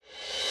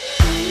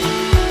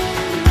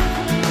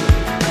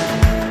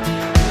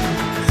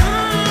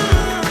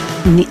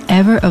In the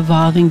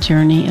ever-evolving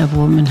journey of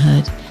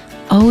womanhood,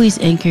 always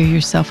anchor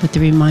yourself with the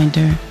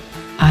reminder,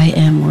 I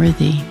am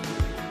worthy.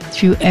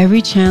 Through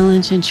every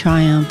challenge and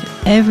triumph,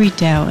 every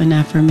doubt and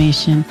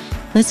affirmation,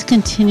 let's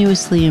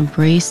continuously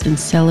embrace and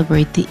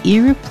celebrate the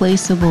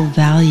irreplaceable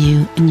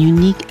value and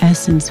unique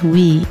essence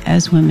we,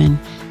 as women,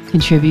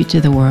 contribute to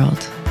the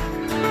world.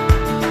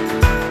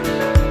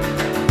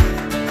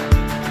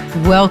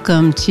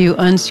 Welcome to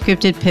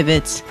Unscripted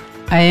Pivots.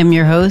 I am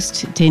your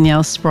host,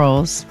 Danielle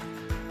Sproles.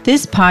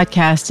 This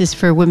podcast is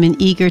for women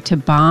eager to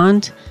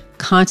bond,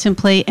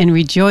 contemplate, and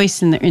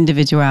rejoice in their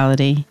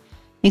individuality,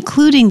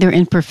 including their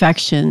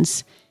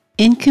imperfections.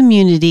 In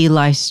community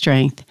lies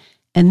strength,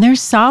 and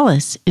there's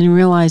solace in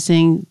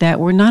realizing that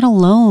we're not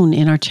alone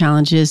in our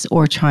challenges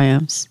or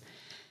triumphs.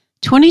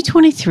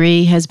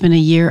 2023 has been a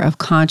year of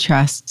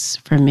contrasts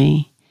for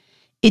me.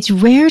 It's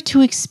rare to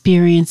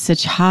experience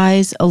such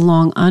highs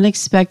along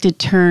unexpected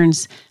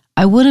turns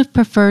I would have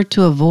preferred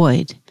to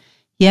avoid,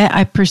 yet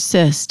I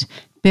persist,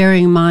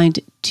 bearing in mind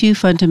two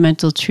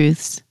fundamental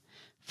truths.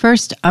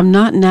 First, I'm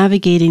not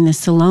navigating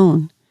this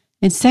alone.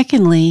 And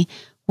secondly,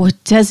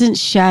 what doesn't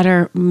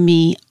shatter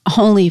me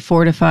only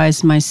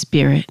fortifies my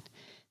spirit.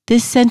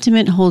 This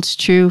sentiment holds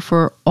true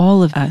for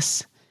all of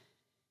us.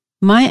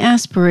 My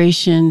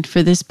aspiration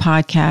for this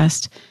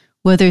podcast,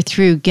 whether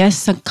through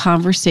guest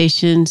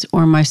conversations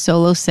or my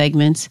solo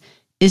segments,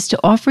 is to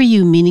offer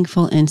you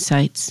meaningful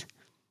insights.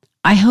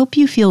 I hope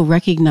you feel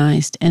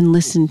recognized and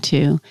listened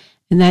to,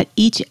 and that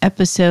each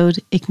episode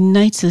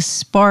ignites a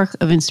spark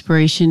of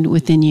inspiration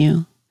within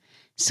you.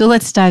 So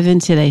let's dive in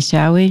today,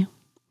 shall we?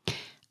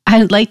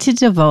 I'd like to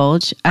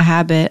divulge a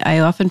habit I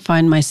often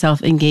find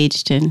myself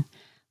engaged in.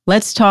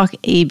 Let's talk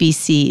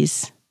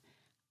ABCs.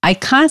 I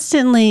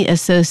constantly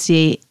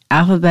associate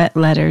alphabet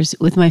letters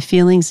with my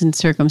feelings and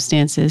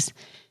circumstances.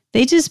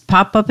 They just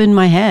pop up in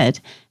my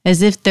head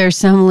as if there's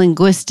some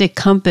linguistic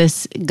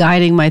compass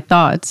guiding my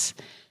thoughts.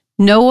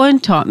 No one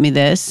taught me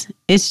this.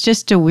 It's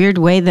just a weird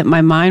way that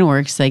my mind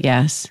works, I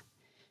guess.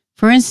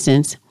 For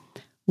instance,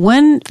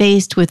 when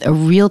faced with a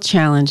real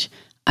challenge,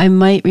 I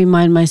might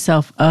remind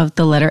myself of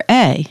the letter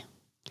A.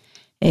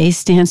 A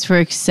stands for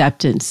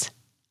acceptance,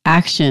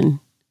 action,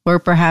 or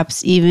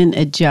perhaps even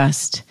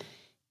adjust.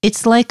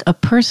 It's like a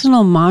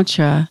personal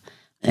mantra,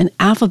 an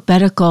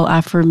alphabetical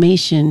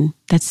affirmation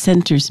that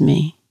centers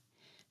me.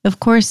 Of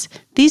course,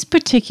 these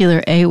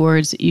particular A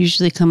words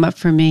usually come up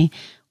for me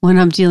when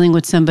I'm dealing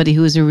with somebody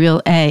who is a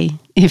real A,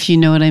 if you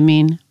know what I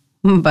mean.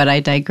 But I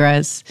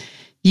digress.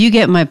 You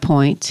get my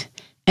point.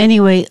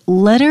 Anyway,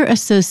 letter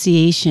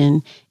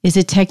association is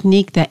a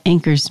technique that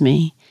anchors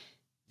me.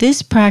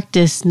 This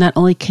practice not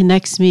only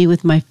connects me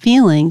with my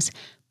feelings,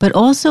 but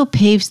also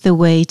paves the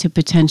way to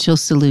potential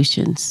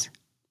solutions.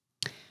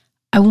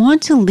 I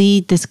want to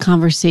lead this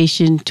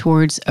conversation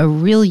towards a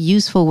real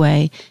useful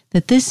way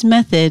that this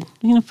method,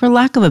 for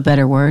lack of a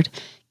better word,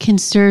 can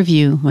serve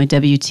you, my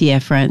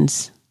WTF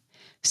friends.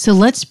 So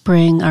let's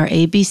bring our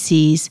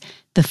ABCs,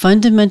 the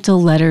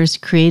fundamental letters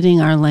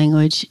creating our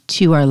language,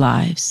 to our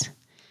lives.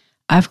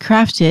 I've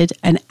crafted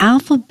an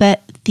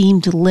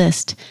alphabet-themed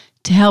list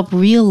to help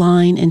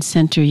realign and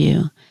center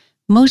you,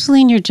 mostly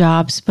in your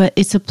jobs, but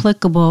it's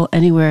applicable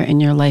anywhere in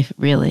your life,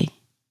 really.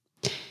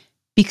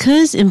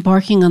 Because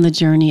embarking on the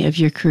journey of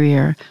your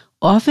career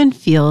often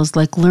feels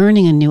like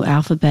learning a new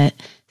alphabet,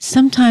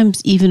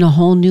 sometimes even a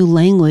whole new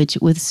language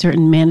with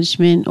certain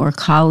management or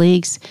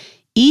colleagues,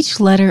 each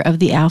letter of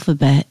the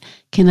alphabet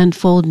can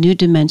unfold new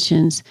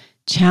dimensions,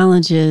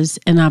 challenges,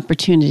 and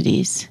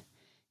opportunities.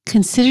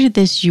 Consider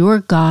this your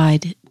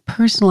guide,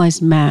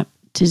 personalized map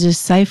to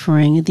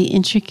deciphering the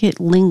intricate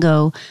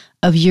lingo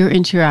of your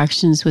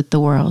interactions with the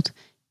world,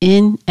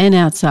 in and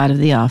outside of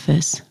the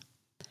office.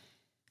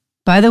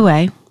 By the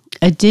way,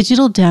 a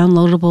digital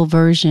downloadable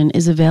version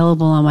is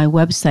available on my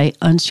website,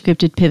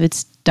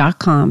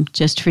 unscriptedpivots.com,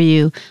 just for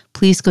you.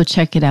 Please go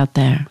check it out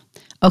there.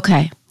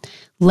 Okay.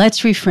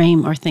 Let's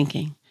reframe our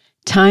thinking.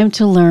 Time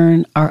to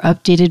learn our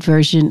updated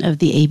version of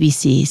the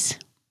ABCs.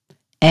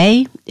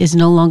 A is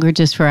no longer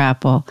just for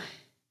Apple.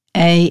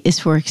 A is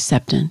for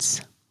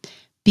acceptance.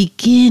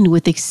 Begin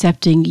with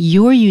accepting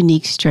your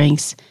unique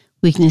strengths,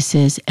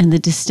 weaknesses, and the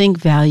distinct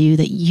value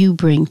that you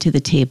bring to the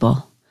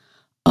table.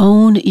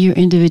 Own your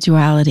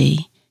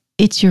individuality.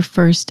 It's your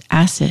first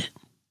asset.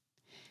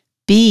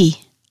 B,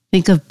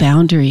 think of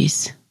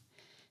boundaries.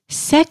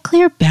 Set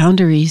clear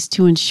boundaries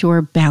to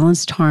ensure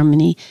balanced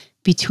harmony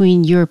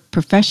between your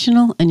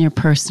professional and your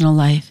personal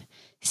life.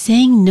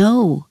 Saying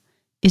no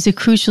is a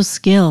crucial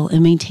skill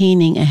in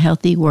maintaining a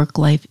healthy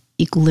work-life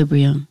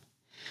equilibrium.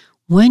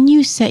 When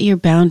you set your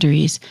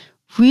boundaries,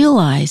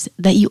 realize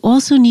that you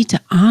also need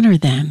to honor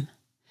them.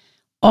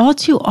 All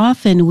too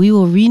often, we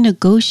will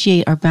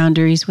renegotiate our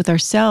boundaries with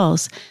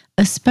ourselves,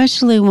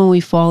 especially when we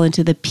fall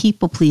into the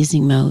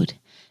people-pleasing mode.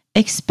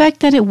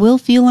 Expect that it will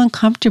feel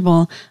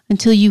uncomfortable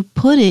until you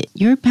put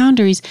your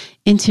boundaries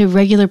into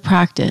regular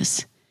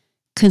practice.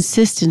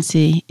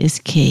 Consistency is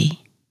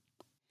key.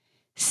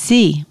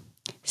 C.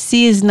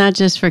 C is not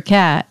just for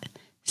cat.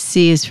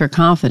 C is for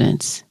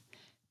confidence.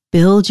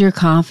 Build your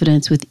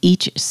confidence with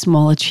each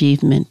small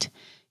achievement.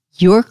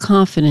 Your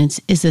confidence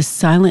is a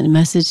silent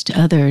message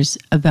to others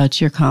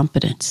about your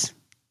competence.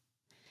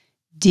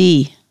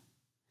 D.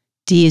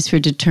 D is for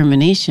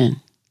determination.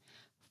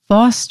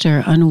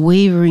 Foster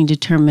unwavering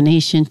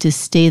determination to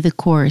stay the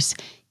course,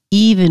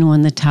 even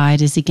when the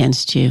tide is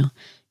against you.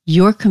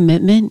 Your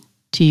commitment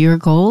to your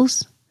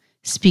goals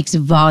speaks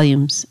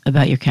volumes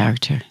about your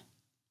character.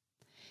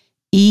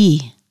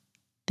 E.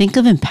 Think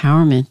of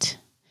empowerment.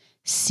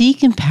 Seek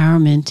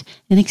empowerment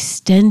and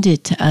extend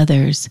it to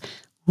others.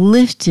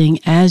 Lifting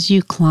as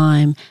you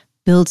climb,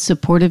 build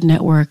supportive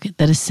network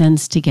that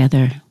ascends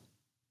together.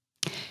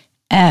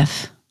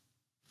 F.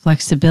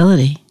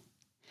 Flexibility.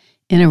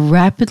 In a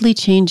rapidly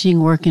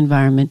changing work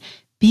environment,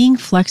 being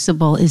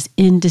flexible is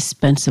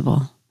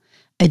indispensable.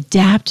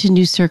 Adapt to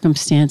new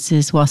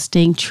circumstances while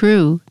staying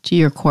true to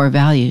your core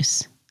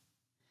values.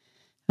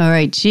 All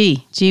right,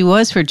 G. G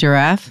was for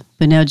giraffe,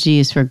 but now G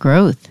is for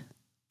growth.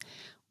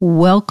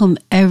 Welcome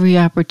every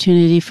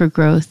opportunity for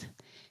growth.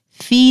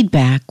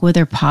 Feedback,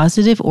 whether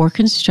positive or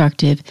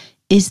constructive,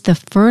 is the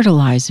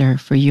fertilizer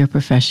for your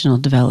professional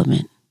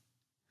development.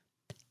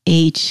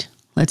 H.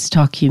 Let's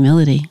talk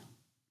humility.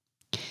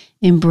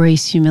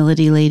 Embrace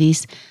humility,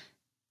 ladies.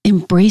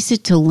 Embrace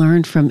it to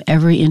learn from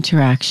every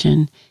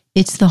interaction.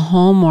 It's the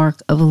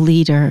hallmark of a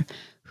leader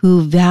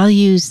who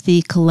values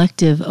the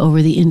collective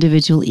over the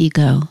individual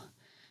ego.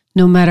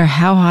 No matter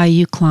how high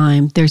you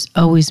climb, there's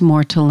always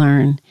more to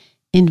learn.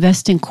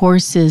 Invest in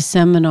courses,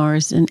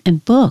 seminars,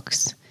 and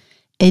books.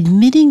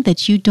 Admitting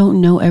that you don't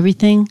know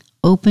everything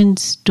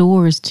opens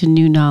doors to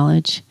new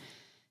knowledge.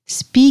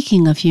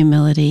 Speaking of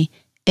humility,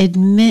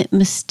 admit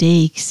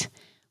mistakes.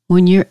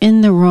 When you're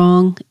in the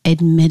wrong,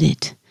 admit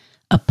it.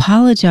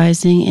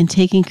 Apologizing and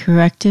taking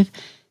corrective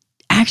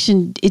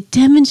action, it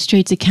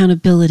demonstrates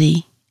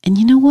accountability. And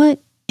you know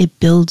what? It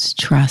builds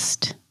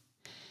trust.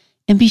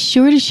 And be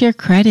sure to share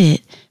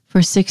credit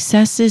for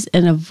successes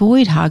and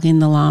avoid hogging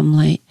the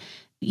limelight.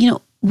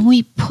 When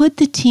we put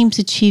the team's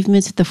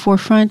achievements at the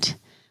forefront,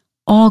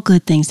 all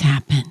good things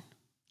happen.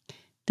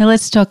 Now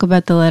let's talk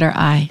about the letter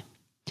I.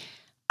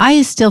 I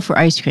is still for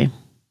ice cream,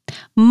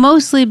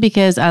 mostly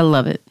because I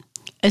love it,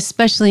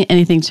 especially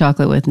anything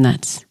chocolate with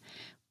nuts.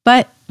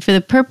 But for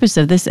the purpose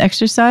of this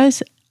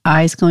exercise,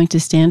 I is going to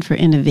stand for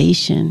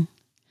innovation.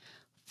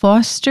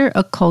 Foster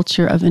a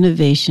culture of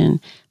innovation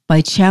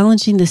by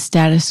challenging the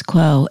status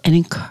quo and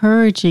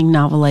encouraging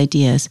novel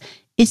ideas.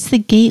 It's the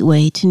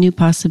gateway to new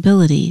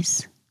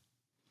possibilities.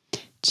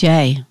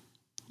 J.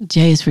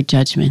 J is for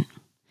judgment.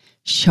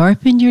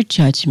 Sharpen your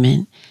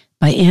judgment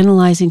by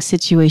analyzing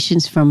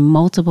situations from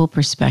multiple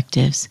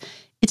perspectives.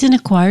 It's an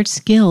acquired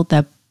skill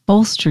that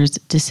bolsters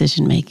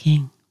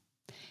decision-making.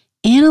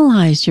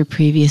 Analyze your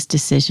previous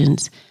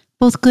decisions,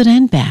 both good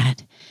and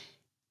bad.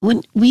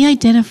 When we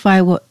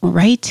identify what went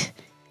right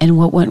and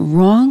what went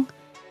wrong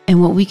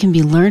and what we can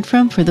be learned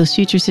from for those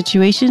future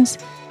situations,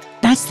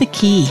 that's the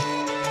key.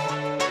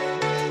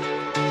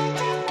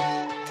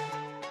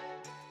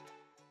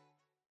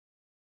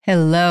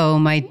 Hello,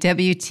 my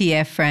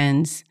WTF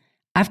friends.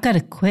 I've got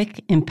a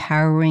quick,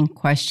 empowering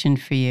question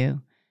for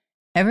you.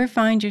 Ever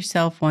find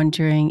yourself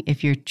wondering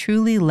if you're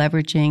truly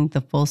leveraging the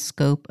full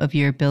scope of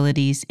your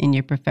abilities in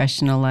your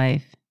professional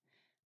life?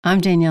 I'm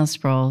Danielle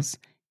Sproles,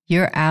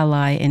 your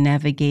ally in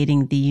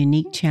navigating the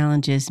unique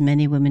challenges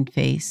many women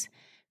face,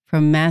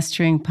 from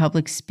mastering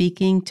public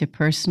speaking to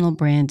personal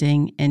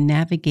branding and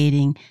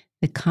navigating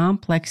the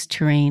complex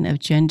terrain of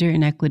gender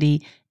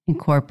inequity and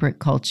corporate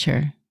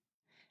culture.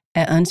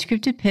 At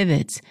Unscripted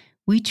Pivots,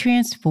 we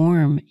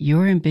transform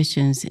your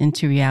ambitions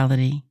into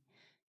reality.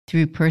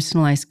 Through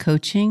personalized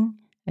coaching,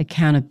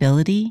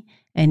 accountability,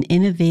 and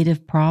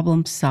innovative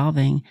problem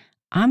solving,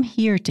 I'm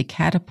here to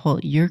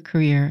catapult your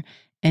career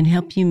and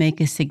help you make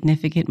a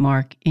significant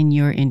mark in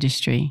your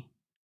industry.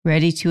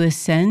 Ready to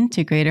ascend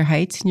to greater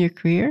heights in your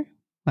career?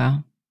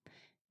 Well,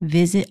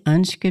 visit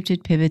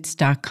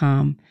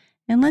unscriptedpivots.com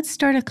and let's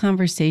start a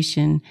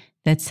conversation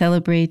that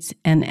celebrates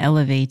and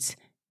elevates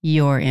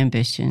your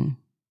ambition.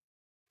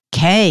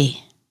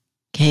 K.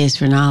 K is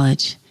for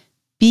knowledge.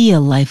 Be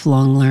a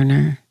lifelong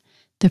learner.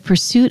 The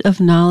pursuit of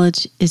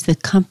knowledge is the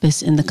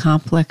compass in the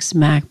complex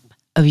map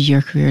of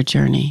your career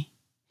journey.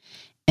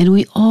 And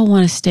we all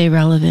want to stay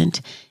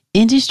relevant.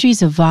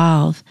 Industries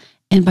evolve,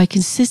 and by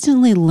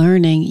consistently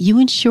learning, you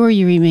ensure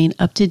you remain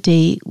up to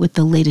date with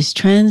the latest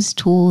trends,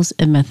 tools,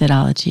 and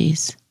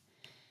methodologies.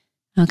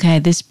 Okay,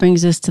 this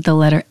brings us to the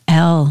letter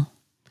L.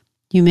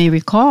 You may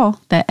recall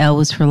that L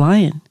was for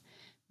lion.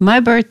 My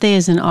birthday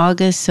is in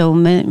August, so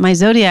my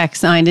zodiac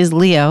sign is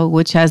Leo,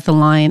 which has the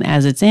lion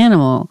as its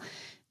animal.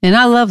 And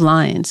I love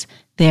lions.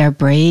 They are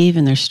brave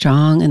and they're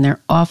strong, and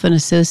they're often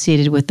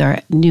associated with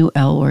our new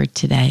L word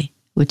today,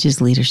 which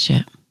is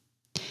leadership.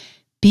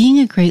 Being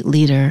a great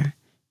leader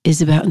is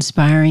about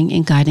inspiring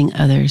and guiding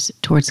others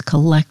towards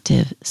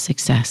collective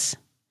success.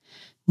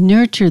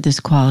 Nurture this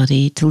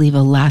quality to leave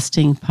a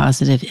lasting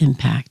positive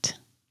impact.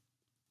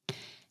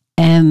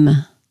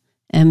 M.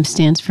 M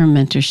stands for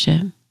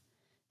mentorship.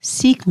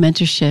 Seek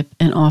mentorship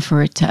and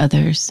offer it to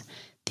others.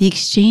 The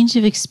exchange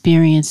of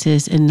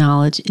experiences and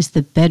knowledge is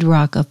the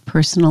bedrock of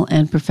personal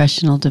and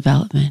professional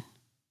development.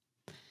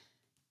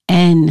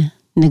 N,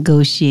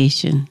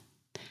 negotiation.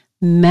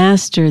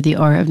 Master the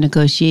art of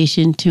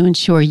negotiation to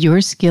ensure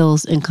your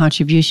skills and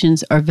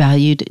contributions are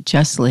valued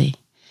justly.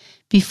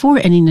 Before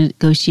any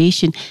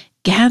negotiation,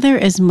 gather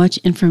as much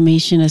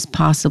information as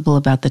possible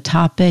about the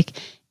topic,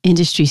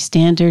 industry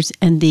standards,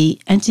 and the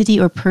entity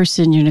or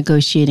person you're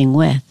negotiating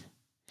with.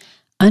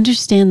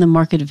 Understand the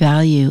market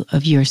value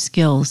of your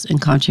skills and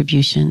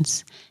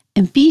contributions,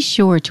 and be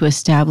sure to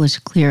establish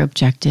clear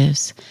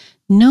objectives.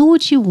 Know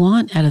what you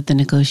want out of the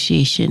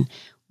negotiation.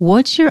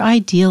 What's your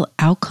ideal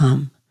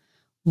outcome?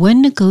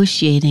 When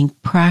negotiating,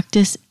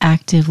 practice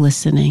active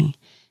listening.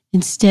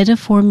 Instead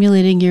of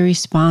formulating your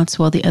response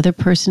while the other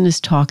person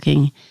is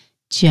talking,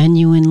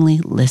 genuinely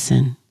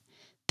listen.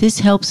 This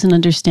helps in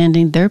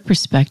understanding their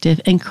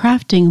perspective and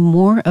crafting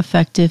more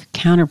effective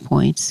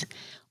counterpoints.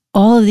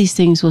 All of these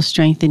things will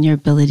strengthen your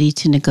ability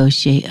to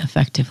negotiate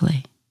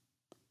effectively.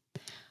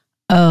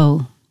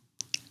 O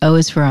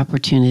is for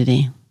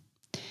opportunity.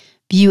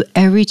 View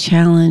every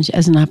challenge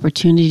as an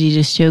opportunity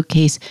to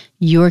showcase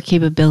your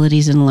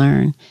capabilities and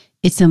learn.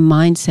 It's a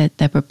mindset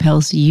that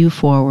propels you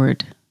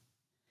forward.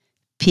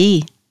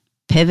 P,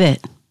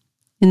 pivot.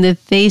 In the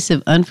face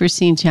of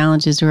unforeseen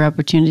challenges or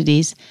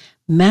opportunities,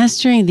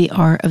 mastering the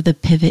art of the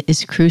pivot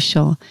is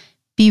crucial.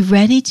 Be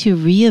ready to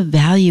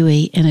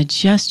reevaluate and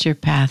adjust your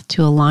path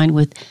to align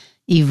with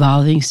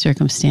evolving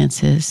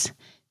circumstances.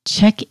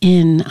 Check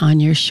in on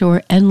your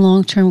short and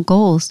long-term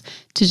goals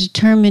to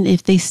determine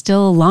if they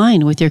still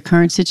align with your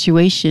current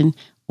situation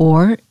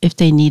or if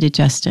they need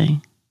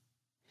adjusting.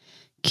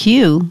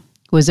 Q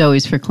was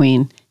always for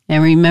queen.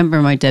 And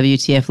remember, my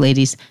WTF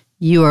ladies,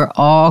 you are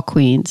all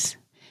queens.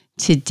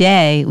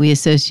 Today, we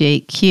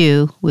associate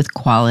Q with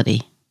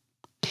quality.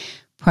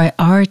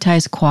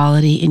 Prioritize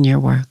quality in your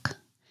work.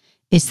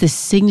 It's the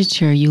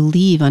signature you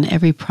leave on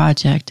every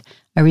project,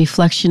 a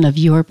reflection of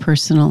your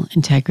personal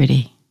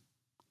integrity.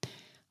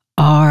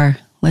 R,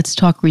 let's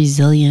talk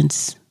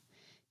resilience.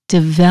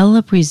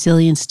 Develop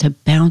resilience to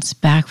bounce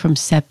back from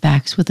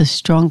setbacks with a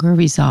stronger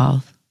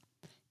resolve.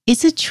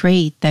 It's a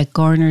trait that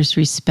garners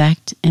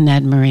respect and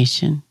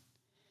admiration.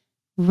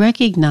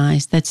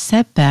 Recognize that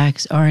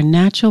setbacks are a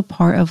natural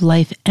part of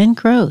life and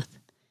growth.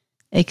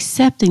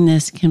 Accepting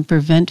this can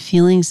prevent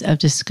feelings of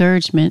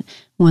discouragement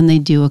when they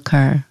do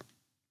occur.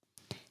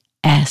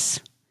 S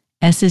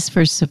is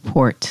for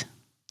support.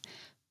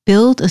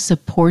 Build a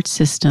support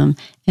system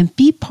and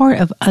be part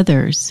of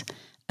others.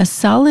 A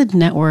solid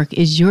network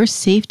is your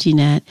safety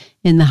net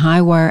in the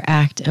high wire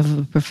act of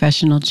a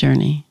professional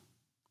journey.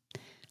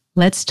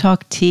 Let's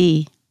talk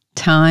T,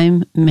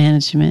 time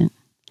management.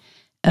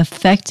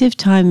 Effective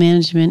time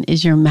management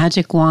is your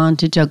magic wand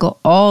to juggle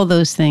all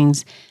those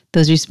things,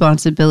 those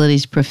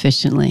responsibilities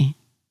proficiently.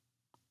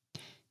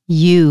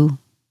 U,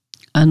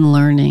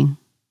 unlearning.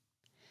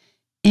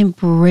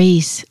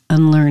 Embrace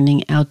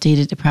unlearning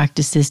outdated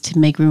practices to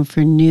make room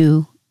for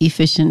new,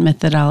 efficient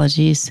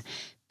methodologies.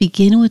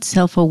 Begin with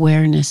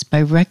self-awareness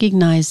by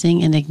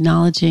recognizing and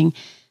acknowledging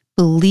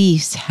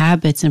beliefs,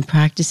 habits, and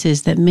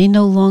practices that may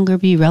no longer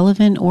be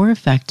relevant or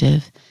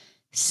effective.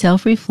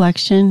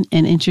 Self-reflection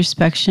and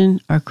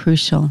introspection are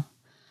crucial.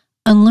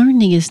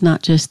 Unlearning is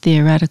not just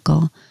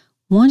theoretical.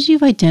 Once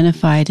you've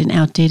identified an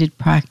outdated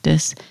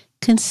practice,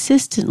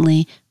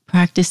 consistently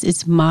practice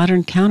its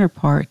modern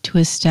counterpart to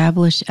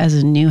establish as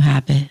a new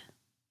habit.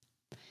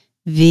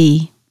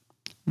 V,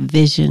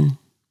 vision.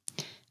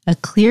 A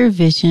clear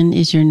vision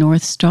is your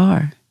North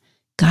Star,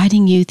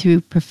 guiding you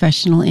through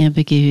professional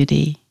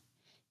ambiguity.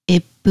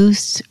 It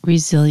boosts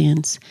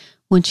resilience.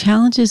 When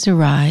challenges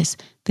arise,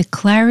 the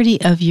clarity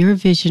of your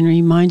vision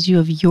reminds you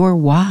of your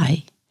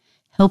why,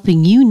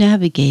 helping you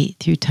navigate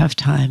through tough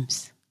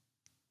times.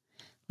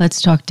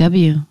 Let's talk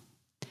W.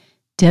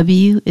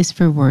 W is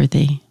for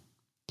worthy.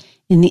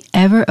 In the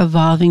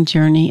ever-evolving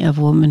journey of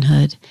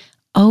womanhood,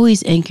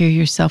 always anchor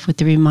yourself with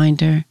the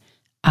reminder,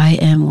 I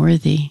am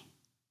worthy.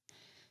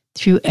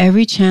 Through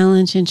every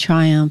challenge and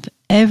triumph,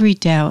 every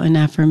doubt and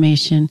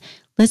affirmation,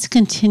 let's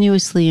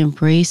continuously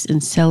embrace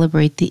and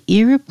celebrate the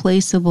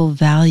irreplaceable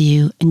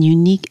value and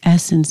unique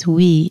essence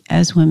we,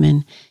 as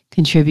women,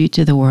 contribute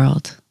to the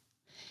world.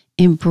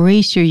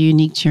 Embrace your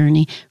unique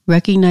journey,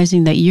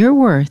 recognizing that your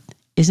worth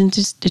isn't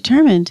just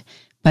determined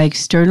by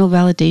external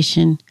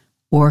validation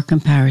or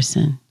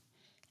comparison.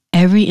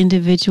 Every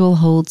individual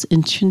holds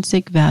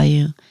intrinsic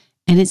value,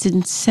 and it's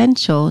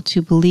essential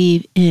to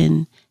believe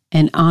in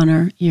and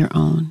honor your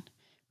own.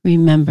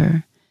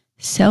 Remember,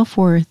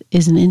 self-worth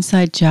is an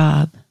inside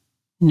job.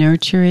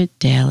 Nurture it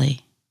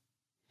daily.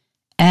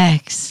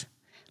 X.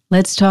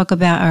 Let's talk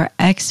about our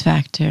X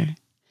factor.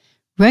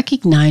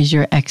 Recognize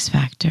your X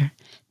factor,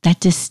 that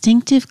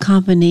distinctive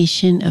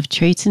combination of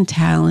traits and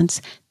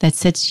talents that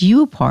sets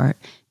you apart,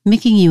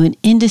 making you an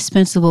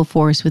indispensable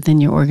force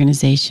within your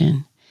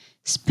organization.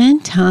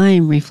 Spend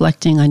time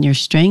reflecting on your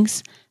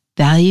strengths,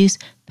 values,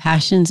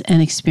 passions,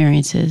 and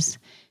experiences.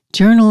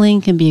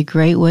 Journaling can be a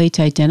great way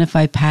to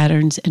identify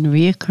patterns and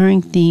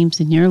recurring themes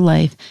in your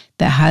life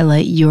that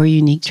highlight your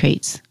unique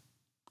traits.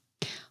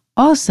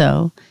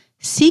 Also,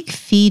 seek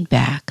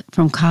feedback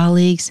from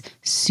colleagues,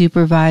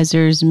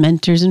 supervisors,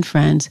 mentors, and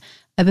friends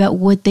about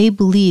what they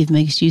believe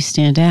makes you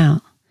stand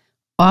out.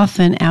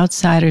 Often,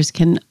 outsiders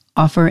can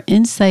offer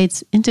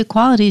insights into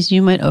qualities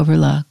you might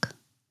overlook.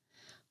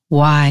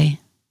 Why?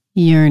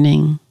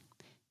 Yearning.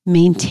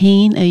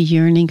 Maintain a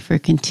yearning for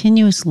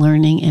continuous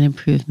learning and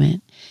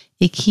improvement.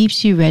 It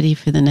keeps you ready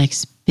for the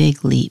next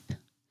big leap.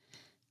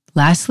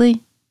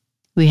 Lastly,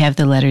 we have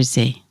the letter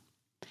Z.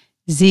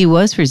 Z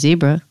was for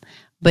zebra,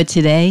 but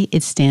today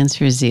it stands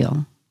for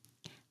zeal.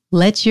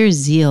 Let your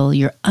zeal,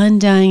 your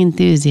undying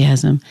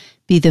enthusiasm,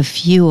 be the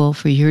fuel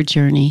for your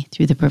journey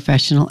through the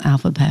professional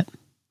alphabet.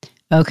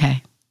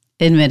 Okay,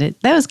 admit it,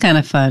 that was kind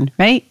of fun,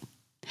 right?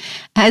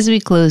 As we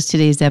close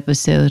today's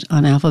episode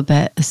on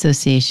alphabet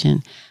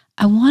association,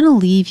 I want to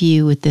leave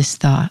you with this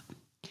thought.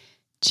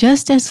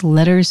 Just as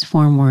letters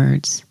form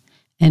words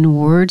and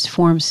words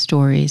form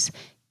stories,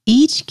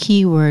 each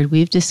keyword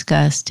we've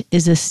discussed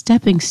is a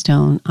stepping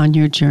stone on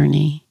your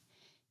journey.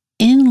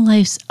 In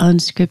life's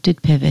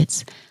unscripted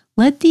pivots,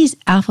 let these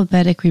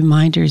alphabetic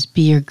reminders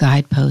be your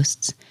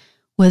guideposts.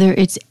 Whether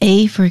it's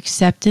A for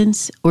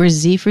acceptance or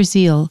Z for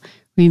zeal,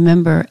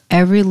 remember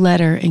every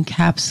letter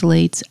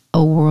encapsulates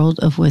a world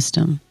of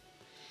wisdom.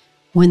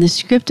 When the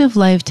script of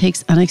life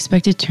takes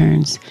unexpected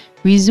turns,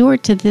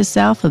 resort to this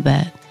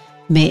alphabet.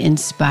 May it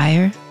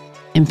inspire,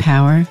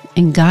 empower,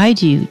 and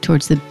guide you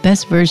towards the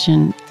best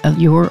version of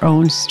your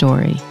own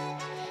story.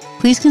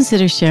 Please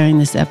consider sharing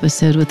this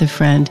episode with a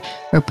friend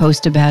or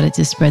post about it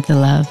to spread the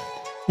love.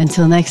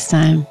 Until next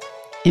time,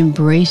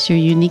 embrace your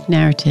unique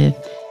narrative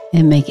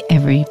and make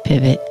every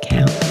pivot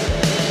count.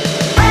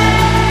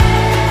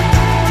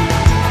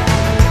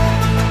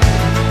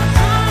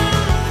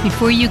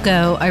 Before you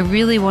go, I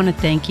really want to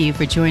thank you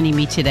for joining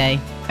me today.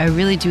 I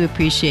really do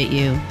appreciate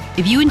you.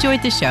 If you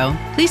enjoyed the show,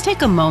 please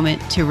take a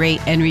moment to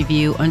rate and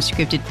review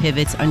Unscripted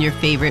Pivots on your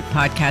favorite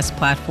podcast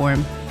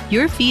platform.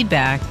 Your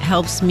feedback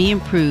helps me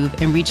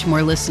improve and reach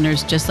more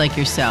listeners just like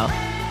yourself.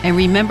 And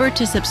remember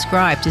to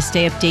subscribe to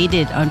stay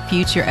updated on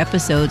future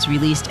episodes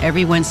released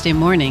every Wednesday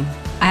morning.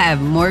 I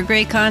have more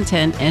great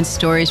content and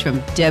stories from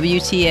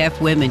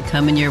WTF women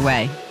coming your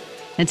way.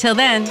 Until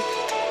then.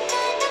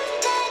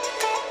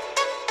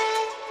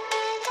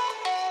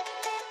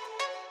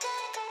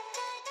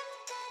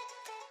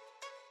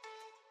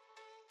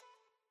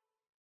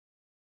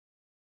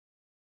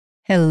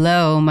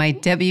 Hello, my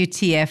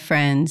WTF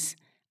friends.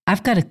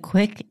 I've got a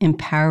quick,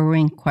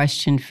 empowering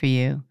question for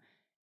you.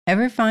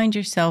 Ever find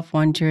yourself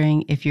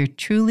wondering if you're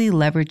truly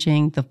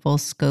leveraging the full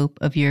scope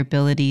of your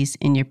abilities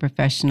in your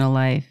professional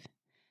life?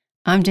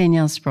 I'm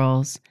Danielle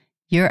Sproles,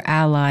 your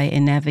ally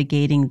in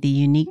navigating the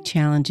unique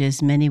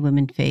challenges many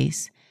women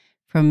face,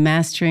 from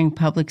mastering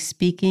public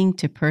speaking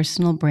to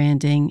personal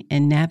branding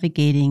and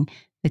navigating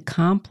the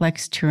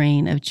complex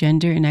terrain of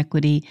gender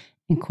inequity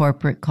in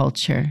corporate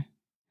culture.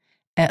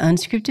 At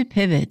Unscripted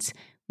Pivots,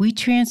 we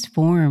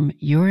transform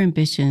your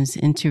ambitions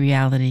into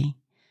reality.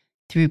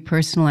 Through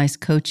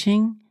personalized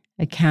coaching,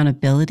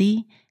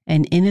 accountability,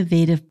 and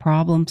innovative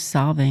problem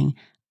solving,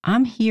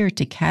 I'm here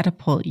to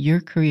catapult your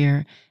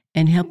career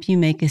and help you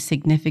make a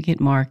significant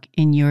mark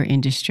in your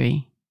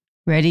industry.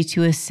 Ready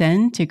to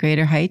ascend to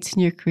greater heights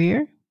in your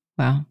career?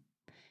 Well,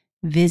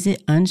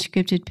 visit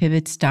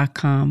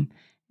unscriptedpivots.com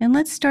and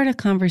let's start a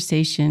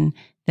conversation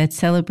that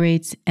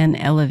celebrates and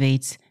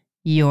elevates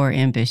your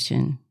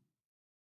ambition.